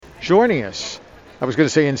Joining us, I was going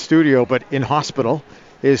to say in studio, but in hospital,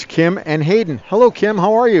 is Kim and Hayden. Hello, Kim.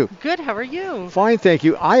 How are you? Good, how are you? Fine, thank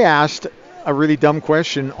you. I asked a really dumb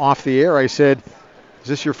question off the air. I said, is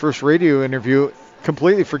this your first radio interview?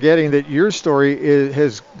 Completely forgetting that your story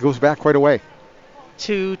goes back quite a way.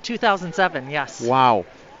 To 2007, yes. Wow.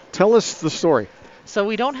 Tell us the story. So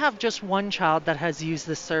we don't have just one child that has used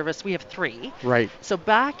this service, we have three. Right. So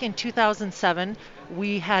back in 2007,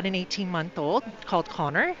 we had an 18-month-old called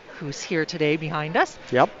Connor, who's here today behind us.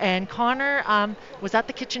 Yep. And Connor was at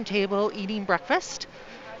the kitchen table eating breakfast,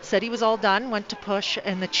 said he was all done, went to push,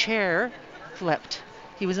 and the chair flipped.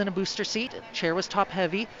 He was in a booster seat, chair was top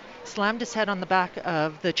heavy, slammed his head on the back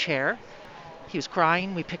of the chair. He was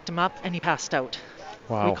crying, we picked him up, and he passed out.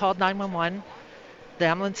 Wow. We called 911. The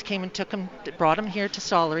ambulance came and took him, brought him here to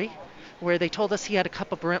Stollery, where they told us he had a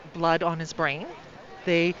cup of blood on his brain.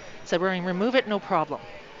 They said, we're going to remove it, no problem.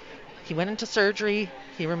 He went into surgery,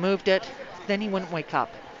 he removed it, then he wouldn't wake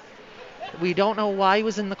up. We don't know why he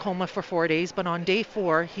was in the coma for 4 days, but on day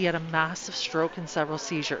 4, he had a massive stroke and several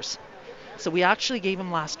seizures. So we actually gave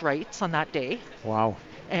him last rites on that day. Wow.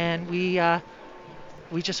 And we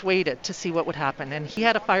just waited to see what would happen. And he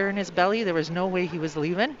had a fire in his belly. There was no way he was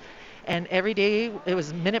leaving. And every day, it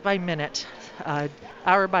was minute by minute,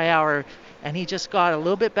 hour by hour. And he just got a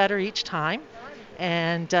little bit better each time.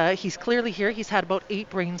 And he's clearly here. He's had about 8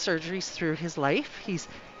 brain surgeries through his life. He's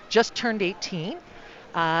just turned 18.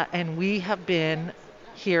 And we have been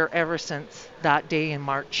here ever since that day in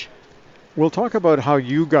March. We'll talk about how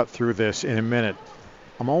you got through this in a minute.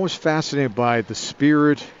 I'm always fascinated by the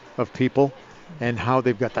spirit of people and how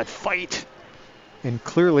they've got that fight. And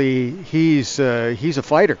clearly, he's a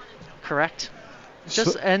fighter. Correct.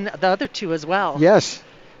 And the other two as well. Yes.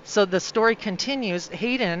 So the story continues.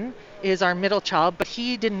 Hayden is our middle child, but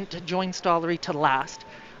he didn't join Stollery till last.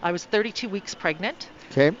 I was 32 weeks pregnant.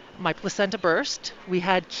 Okay. My placenta burst. We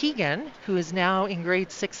had Keegan, who is now in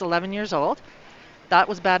grade 6, 11 years old. That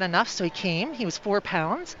was bad enough, so he came. He was 4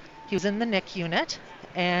 pounds. He was in the NIC unit.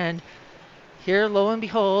 And here, lo and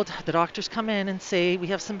behold, the doctors come in and say, we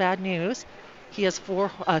have some bad news. He has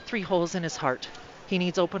 3 holes in his heart. He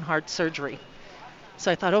needs open heart surgery.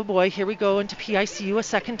 So I thought, oh boy, here we go into PICU a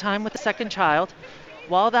second time with the second child.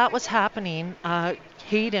 While that was happening,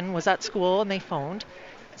 Hayden was at school and they phoned,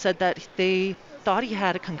 said that they thought he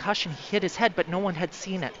had a concussion. He hit his head, but no one had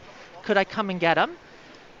seen it. Could I come and get him?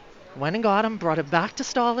 Went and got him, brought him back to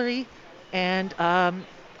Stollery, and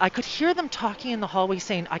I could hear them talking in the hallway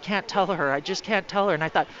saying, I can't tell her, I just can't tell her. And I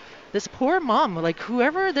thought, this poor mom, like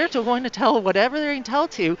whoever they're going to tell, whatever they're going to tell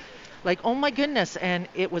to, like, oh my goodness. And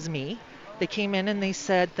it was me. They came in and they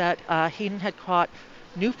said that Hayden had caught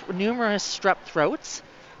numerous strep throats,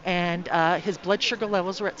 and his blood sugar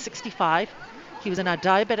levels were at 65. He was in a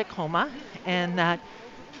diabetic coma, and that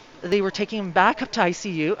they were taking him back up to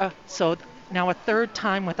ICU. So now a third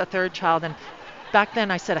time with a third child. And back then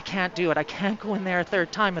I said, I can't do it. I can't go in there a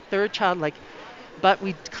third time. A third child, like, but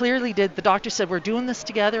we clearly did. The doctor said, we're doing this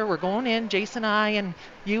together. We're going in, Jason and I and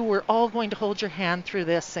you, we're all going to hold your hand through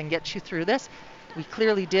this and get you through this. We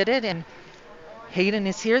clearly did it. And Hayden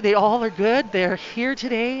is here. They all are good. They're here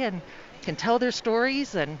today and can tell their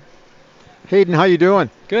stories. And Hayden, how you doing?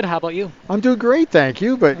 Good. How about you? I'm doing great, thank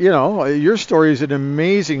you. But, your story is an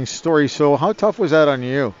amazing story. So how tough was that on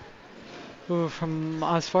you? From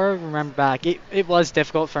as far as I remember back, it was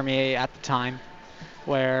difficult for me at the time,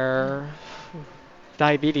 where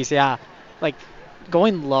diabetes, yeah, like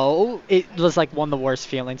going low, it was like one of the worst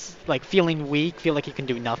feelings, like feeling weak, feel like you can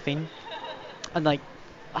do nothing, and like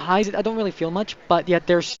highs, I don't really feel much, but yet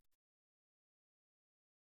there's.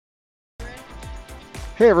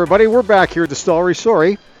 Hey everybody, we're back here at the Stollery.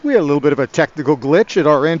 Sorry, we had a little bit of a technical glitch at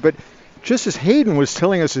our end, but just as Hayden was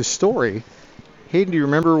telling us his story, Hayden, do you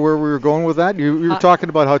remember where we were going with that? You were talking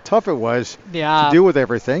about how tough it was to deal with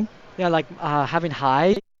everything. Yeah, like having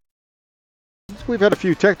high. We've had a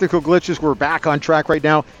few technical glitches. We're back on track right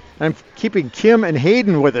now. I'm keeping Kim and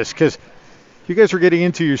Hayden with us because you guys are getting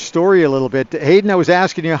into your story a little bit. Hayden, I was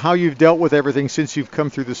asking you how you've dealt with everything since you've come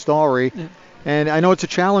through the Stollery. Yeah. And I know it's a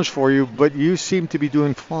challenge for you, but you seem to be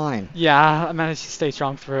doing fine. Yeah, I managed to stay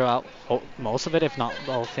strong throughout most of it, if not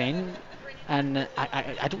the whole thing. And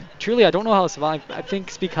I don't know how to survive. I think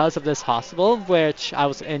it's because of this hospital, which I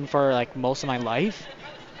was in for like most of my life,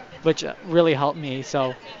 which really helped me.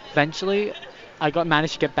 So eventually, I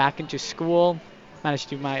managed to get back into school. Managed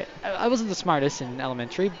to do I wasn't the smartest in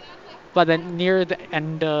elementary, but then near the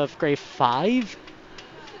end of grade 5,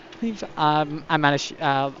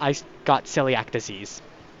 I got celiac disease.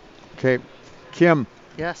 Okay, Kim.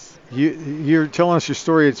 Yes. You're telling us your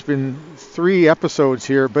story. It's been 3 episodes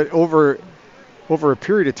here, but over over a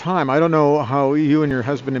period of time. I don't know how you and your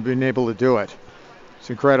husband have been able to do it. It's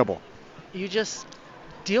incredible. You just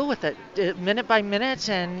deal with it minute by minute,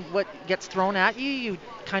 and what gets thrown at you, you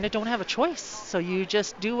kind of don't have a choice. So you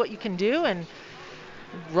just do what you can do and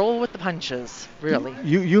roll with the punches, really.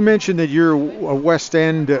 You mentioned that you're a West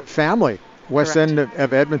End family, West Correct. End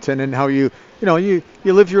of Edmonton, and how you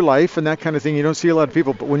live your life and that kind of thing. You don't see a lot of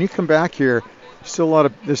people, but when you come back here,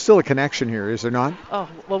 there's still a connection here, is there not? Oh,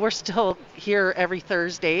 well, we're still here every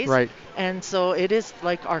Thursdays. Right. And so it is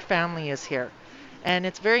like our family is here. And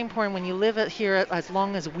it's very important when you live here as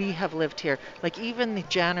long as we have lived here. Like even the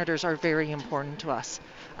janitors are very important to us.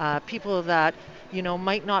 People that,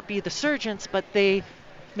 might not be the surgeons, but they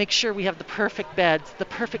make sure we have the perfect beds, the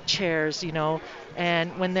perfect chairs,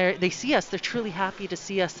 and when they see us, they're truly happy to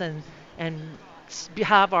see us and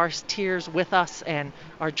have our tears with us and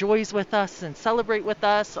our joys with us and celebrate with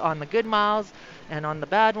us on the good miles and on the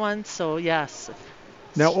bad ones. So yes.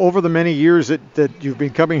 Now, over the many years that you've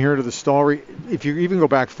been coming here to the Stollery, if you even go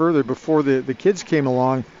back further, before the kids came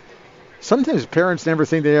along, sometimes parents never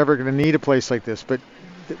think they're ever going to need a place like this. But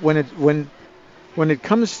when it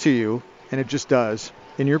comes to you, and it just does,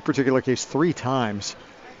 in your particular case 3 times,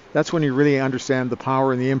 that's when you really understand the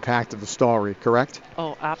power and the impact of the Stollery, correct?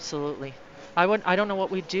 Oh, absolutely. I don't know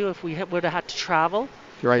what we'd do if we would have had to travel,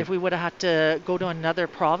 Right. if we would have had to go to another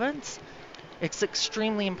province. It's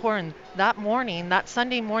extremely important. That morning, that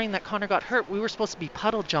Sunday morning that Connor got hurt, we were supposed to be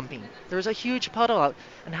puddle jumping. There was a huge puddle out,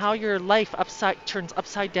 and how your life turns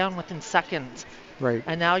upside down within seconds. Right.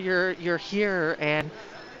 And now you're here, and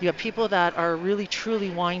you have people that are really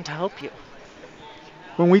truly wanting to help you.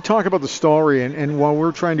 When we talk about the Stollery, and while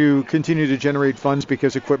we're trying to continue to generate funds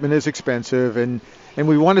because equipment is expensive and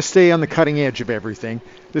we want to stay on the cutting edge of everything,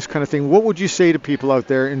 this kind of thing, what would you say to people out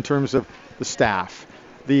there in terms of the staff,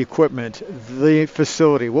 the equipment, the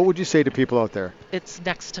facility? What would you say to people out there? It's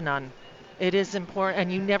next to none. It is important,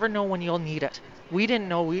 and you never know when you'll need it. We didn't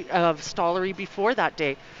know of Stollery before that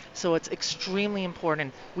day, so it's extremely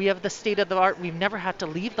important. We have the state of the art. We've never had to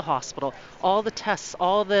leave the hospital. All the tests,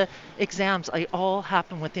 all the exams, they all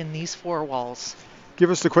happen within these 4 walls. Give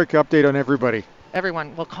us the quick update on everybody.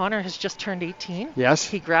 Everyone. Well, Connor has just turned 18. Yes.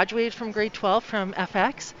 He graduated from grade 12 from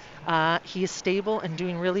FX. He is stable and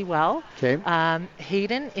doing really well. Okay.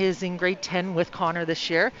 Hayden is in grade 10 with Connor this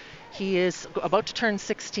year. He is about to turn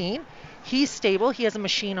 16. He's stable. He has a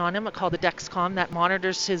machine on him called the Dexcom that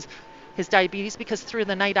monitors his diabetes, because through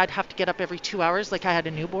the night I'd have to get up every 2 hours like I had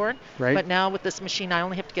a newborn. Right. But now with this machine I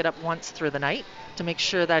only have to get up once through the night to make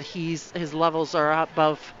sure that his levels are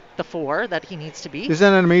above the 4 that he needs to be.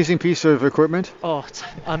 Isn't that an amazing piece of equipment? Oh, it's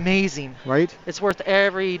amazing. Right? It's worth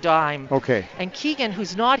every dime. Okay. And Keegan,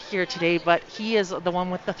 who's not here today, but he is the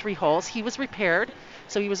one with the 3 holes, he was repaired.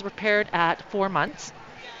 So he was repaired at 4 months.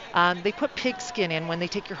 They put pig skin in when they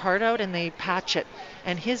take your heart out and they patch it.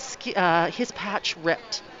 And his patch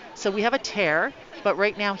ripped. So we have a tear, but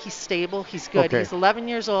right now he's stable. He's good. Okay. He's 11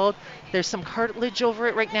 years old. There's some cartilage over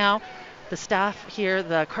it right now. The staff here,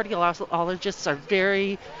 the cardiologists, are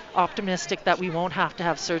very optimistic that we won't have to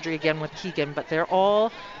have surgery again with Keegan, but they're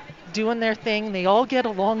all doing their thing. They all get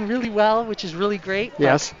along really well, which is really great.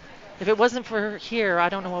 Yes. If it wasn't for here, I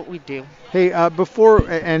don't know what we'd do. Hey,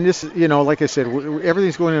 and this, like I said,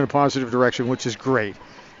 everything's going in a positive direction, which is great.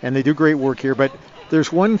 And they do great work here. But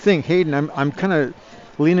there's one thing, Hayden, I'm kind of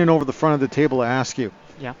leaning over the front of the table to ask you.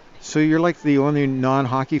 Yeah. So you're like the only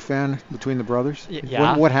non-hockey fan between the brothers?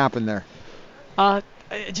 Yeah. What happened there?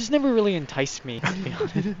 It just never really enticed me, to be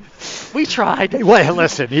honest. We tried. Well,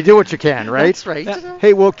 listen, you do what you can, right? That's right.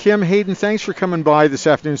 Hey, well, Kim, Hayden, thanks for coming by this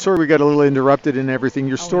afternoon. Sorry we got a little interrupted and everything.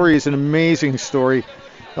 Your story is an amazing story.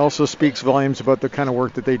 It also speaks volumes about the kind of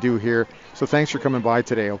work that they do here. So thanks for coming by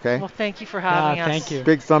today, okay? Well, thank you for having us. Thank you.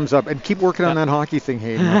 Big thumbs up. And keep working on that hockey thing,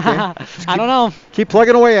 Hayden, okay? I don't know. Keep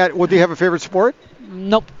plugging away at it. Well, do you have a favorite sport?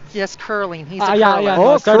 Nope. Yes, curling. He's a Yeah, curler. yeah. Oh,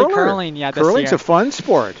 No, I started curler. curling, this Curling's year. a fun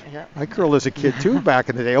sport. Yeah. I curled as a kid, too, back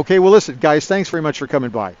in the day. Okay, well, listen, guys, thanks very much for coming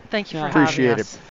by. Thank you for Yeah. having Appreciate us. it.